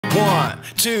1,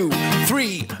 2,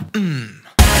 3.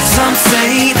 Some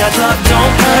say that love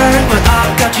don't hurt, but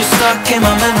I've got you stuck in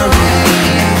my memory.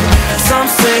 Some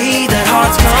say that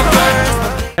hearts come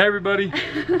first. Hey everybody.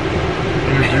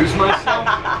 Introduce myself.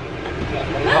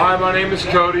 Hi, my name is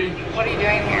Cody. What are you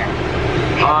doing here?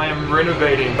 I am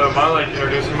renovating. Am I like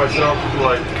introducing myself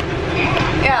like?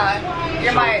 Yeah,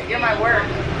 you're my work.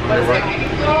 What is it?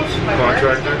 My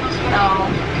Contractor? Work? No,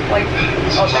 like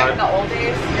back in the old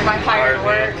days. You're my hired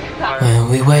work. When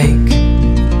we wake,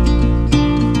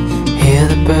 hear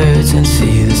the birds and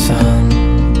see the sun.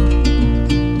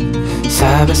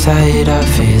 Side by side our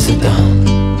fears are done.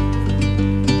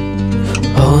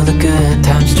 Oh, the good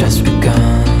times just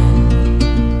begun.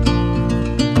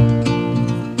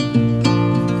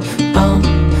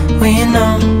 We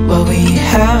know what we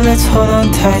have, let's hold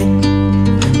on tight.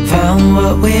 Found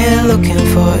what we're looking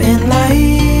for in life.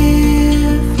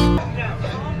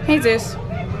 Hey Zeus.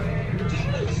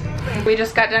 We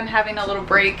just got done having a little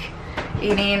break,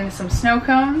 eating some snow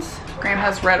cones. Graham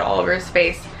has red all over his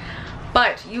face.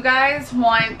 But you guys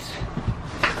want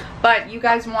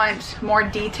more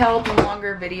detailed and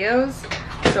longer videos.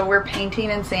 So we're painting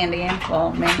and sanding.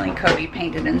 Well, mainly Cody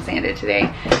painted and sanded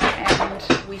today. And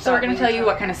so we're gonna tell you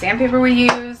what kind of sandpaper we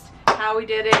used, how we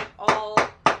did it, all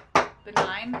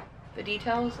the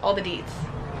details, all the deets.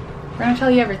 We're gonna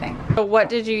tell you everything. So what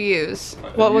did you use?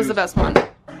 What was the best one?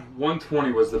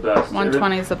 120 was the best.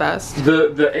 120 is the best.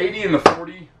 The 80 and the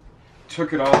 40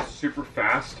 took it off super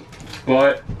fast,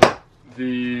 but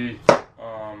the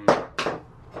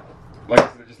like I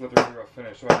said, just let the video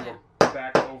finish, so I can go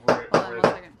back over it. Hold on 1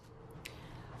 second.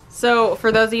 So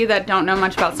for those of you that don't know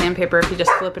much about sandpaper, if you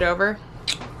just flip it over,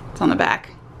 it's on the back.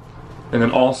 And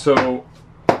then also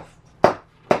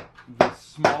the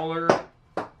smaller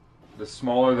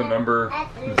the number,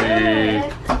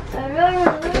 the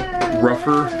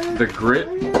rougher the grit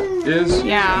is.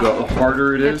 Yeah. The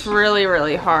harder it is. It's really,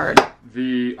 really hard.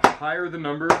 The higher the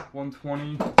number,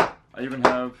 120. I even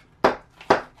have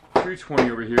 220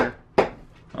 over here.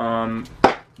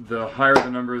 The higher the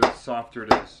number, the softer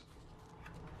it is.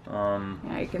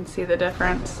 Yeah, you can see the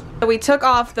difference. So we took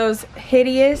off those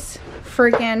hideous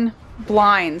freaking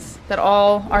blinds that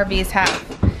all RVs have,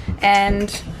 and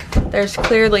there's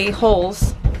clearly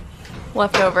holes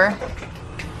left over.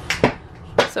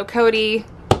 So Cody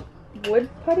wood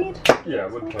puttied? Yeah,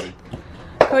 wood putty.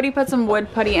 Cody put some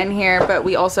wood putty in here, but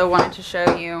we also wanted to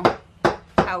show you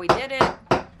how we did it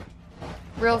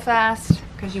real fast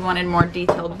because you wanted more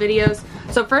detailed videos.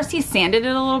 So first he sanded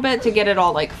it a little bit to get it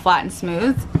all like flat and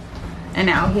smooth. And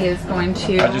now he is going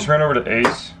to... I just ran over to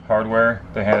Ace Hardware.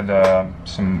 They had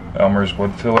some Elmer's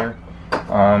wood filler.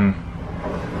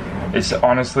 It's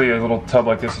honestly, a little tub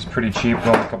like this is pretty cheap,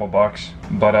 only a couple bucks.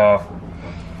 But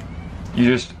you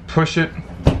just push it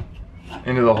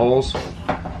into the holes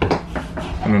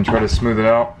and then try to smooth it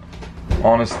out.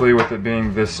 Honestly, with it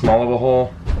being this small of a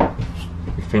hole,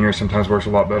 your finger sometimes works a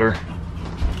lot better.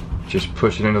 Just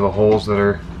push it into the holes that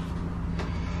are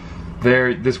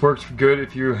there. This works good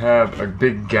if you have a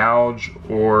big gouge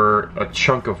or a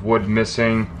chunk of wood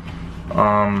missing.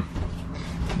 The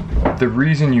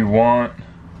reason you want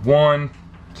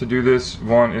to do this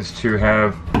is to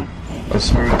have a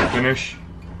smooth finish.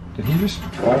 Did he just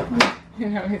fall?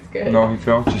 No, he's good. No, he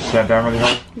fell. Just sat down really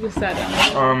hard. He just sat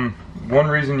down. One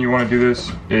reason you want to do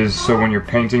this is so when you're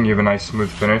painting, you have a nice smooth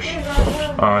finish.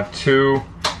 Two,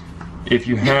 if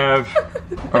you have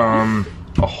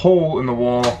a hole in the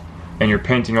wall and you're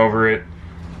painting over it,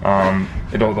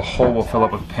 the hole will fill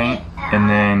up with paint and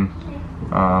then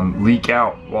leak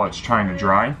out while it's trying to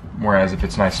dry. Whereas if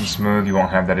it's nice and smooth, you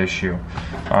won't have that issue.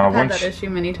 I've had that issue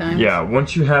many times. Yeah,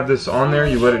 once you have this on there,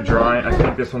 you let it dry. I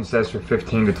think this one says for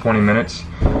 15 to 20 minutes.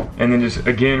 And then just,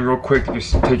 again, real quick,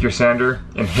 just take your sander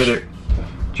and hit it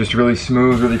just really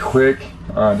smooth, really quick.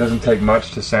 It doesn't take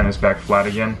much to sand this back flat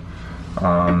again.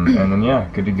 And then, yeah,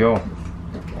 good to go.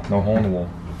 No hole in the wall.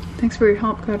 Thanks for your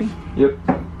help, Cody. Yep.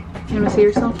 You want to see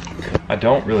yourself? I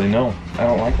don't really know. I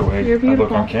don't like the way I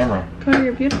look on camera. Cody,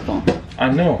 you're beautiful. I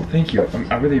know, thank you.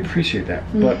 I really appreciate that.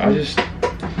 But I just,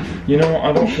 you know,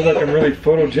 I don't feel like I'm really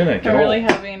photogenic at all. I'm really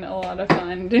having a lot of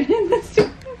fun doing this.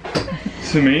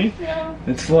 To me, Yeah.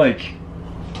 It's like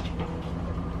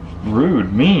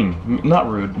rude, mean. Not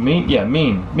rude, mean. Yeah,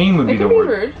 mean. Mean would be the word.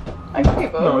 Rude. I can be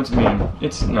both. No, it's mean.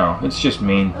 It's just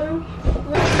mean.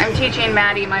 I'm teaching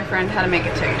Maddie, my friend, how to make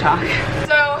a TikTok.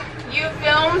 So you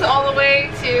filmed all the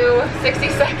way to 60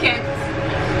 seconds,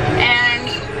 and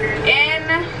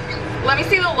let me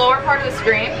see the lower part of the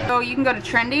screen. So you can go to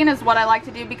trending is what I like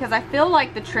to do, because I feel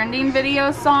like the trending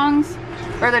video songs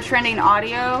or the trending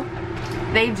audio,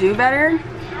 they do better.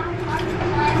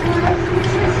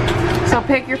 So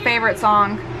pick your favorite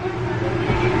song.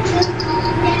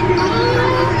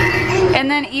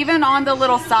 And then even on the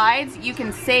little sides, you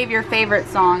can save your favorite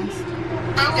songs.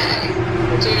 Okay,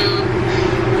 do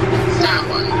that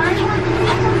one.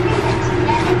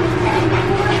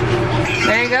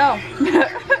 There you go.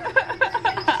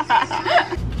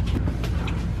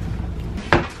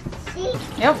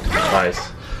 Yep.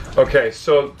 Nice. Okay,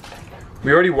 so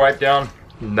we already wiped down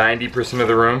 90% of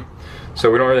the room,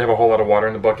 so we don't really have a whole lot of water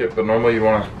in the bucket, but normally you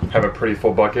want to have a pretty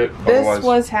full bucket. This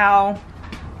was how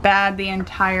bad the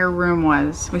entire room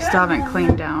was. We still haven't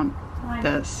cleaned down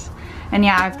this. And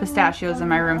yeah, I have pistachios in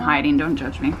my room hiding, don't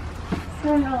judge me.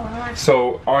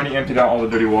 So already emptied out all the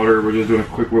dirty water. We're just doing a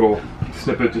quick little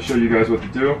snippet to show you guys what to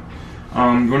do. You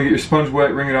want to get your sponge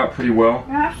wet, wring it out pretty well,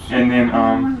 and then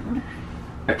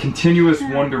a continuous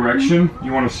one direction.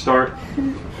 You want to start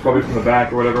probably from the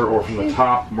back or whatever, or from the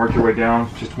top, and work your way down.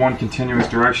 Just one continuous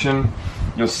direction.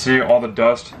 You'll see all the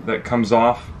dust that comes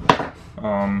off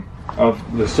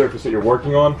of the surface that you're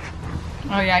working on.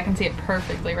 Oh yeah, I can see it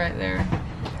perfectly right there.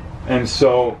 And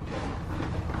so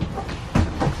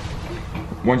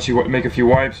once you make a few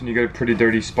wipes and you get a pretty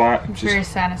dirty spot, it's very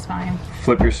satisfying.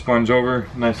 Flip your sponge over,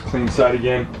 nice clean side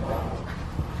again.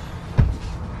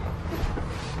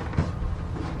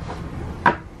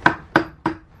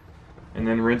 And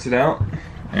then rinse it out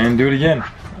and do it again.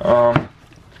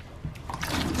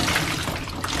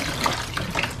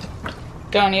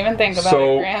 Don't even think about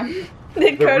it, Graham.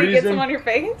 Did Cody get some on your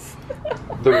face?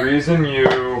 The reason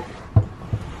you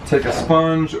take a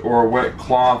sponge or a wet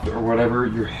cloth or whatever,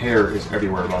 your hair is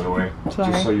everywhere, by the way.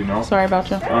 Sorry. Just so you know. Sorry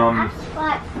about you.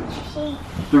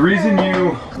 The reason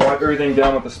you wipe everything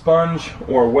down with a sponge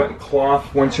or a wet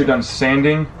cloth once you're done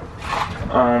sanding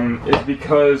is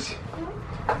because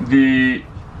the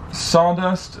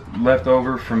sawdust left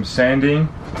over from sanding,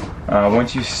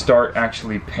 once you start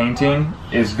actually painting,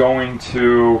 is going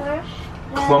to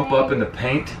clump up in the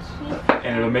paint,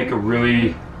 and it'll make a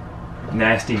really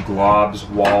nasty globs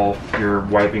while you're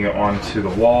wiping it onto the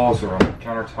walls or on the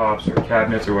countertops or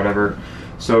cabinets or whatever.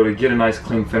 So to get a nice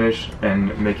clean finish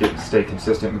and make it stay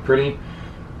consistent and pretty,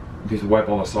 you just wipe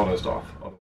all the sawdust off.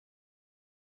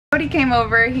 Cody came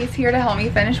over. He's here to help me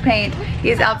finish paint.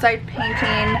 He's outside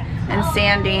painting and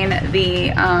sanding the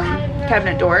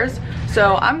cabinet doors.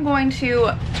 So I'm going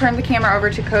to turn the camera over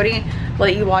to Cody,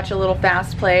 let you watch a little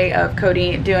fast play of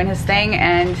Cody doing his thing,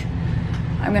 and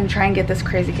I'm gonna try and get this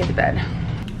crazy kid to bed.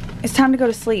 It's time to go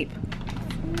to sleep.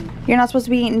 You're not supposed to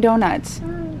be eating donuts.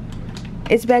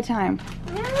 It's bedtime.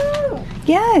 No.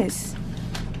 Yes.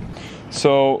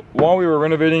 So while we were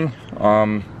renovating,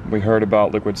 we heard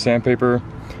about liquid sandpaper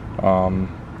from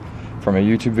a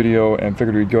YouTube video and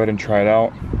figured we'd go ahead and try it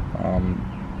out.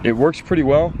 It works pretty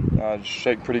well,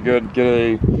 shake pretty good. Get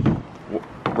a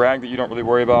rag that you don't really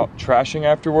worry about trashing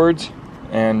afterwards,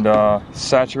 and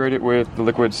saturate it with the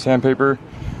liquid sandpaper,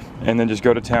 and then just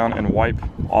go to town and wipe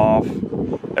off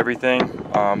everything.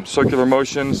 Circular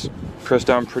motions, press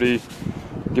down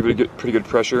give it a pretty good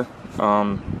pressure.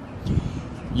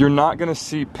 You're not gonna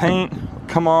see paint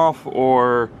come off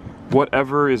or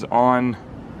whatever is on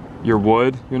your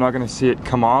wood. You're not gonna see it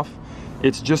come off.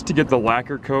 It's just to get the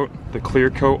lacquer coat, the clear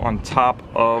coat on top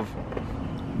of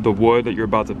the wood that you're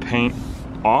about to paint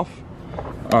off.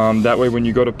 That way when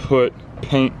you go to put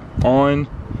paint on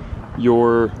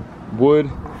your wood,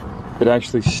 it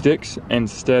actually sticks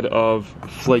instead of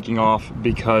flaking off,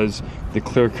 because the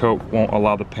clear coat won't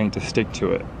allow the paint to stick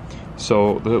to it.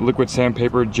 So the liquid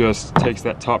sandpaper just takes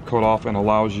that top coat off and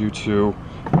allows you to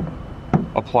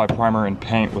apply primer and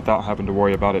paint without having to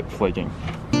worry about it flaking.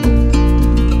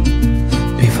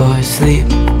 Before I sleep,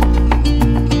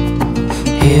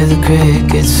 hear the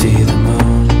crickets, see the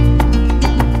moon,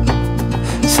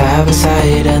 side by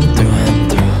side and through.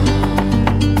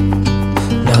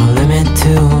 No limit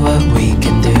to what we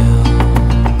can do.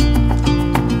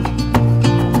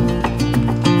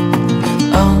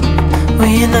 Oh,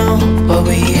 we know what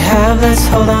we have, let's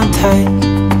hold on tight.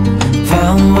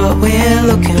 Found what we're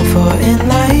looking for in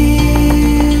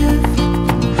life.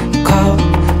 Call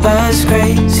us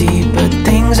crazy, but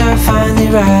things are finally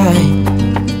right.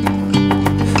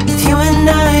 With you and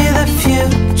I, the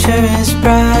future is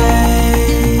bright.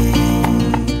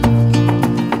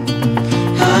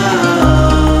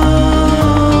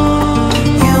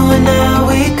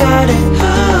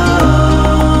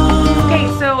 Okay,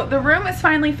 so the room is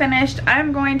finally finished.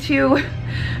 I'm going to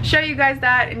show you guys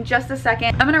that in just a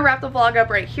second. I'm gonna wrap the vlog up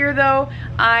right here though.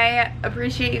 I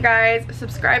appreciate you guys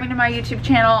subscribing to my YouTube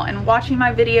channel and watching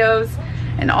my videos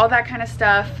and all that kind of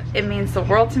stuff. It means the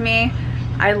world to me.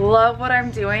 I love what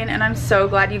I'm doing, and I'm so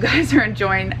glad you guys are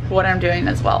enjoying what I'm doing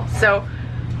as well. So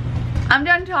I'm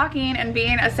done talking and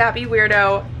being a sappy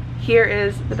weirdo. Here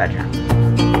is the bedroom.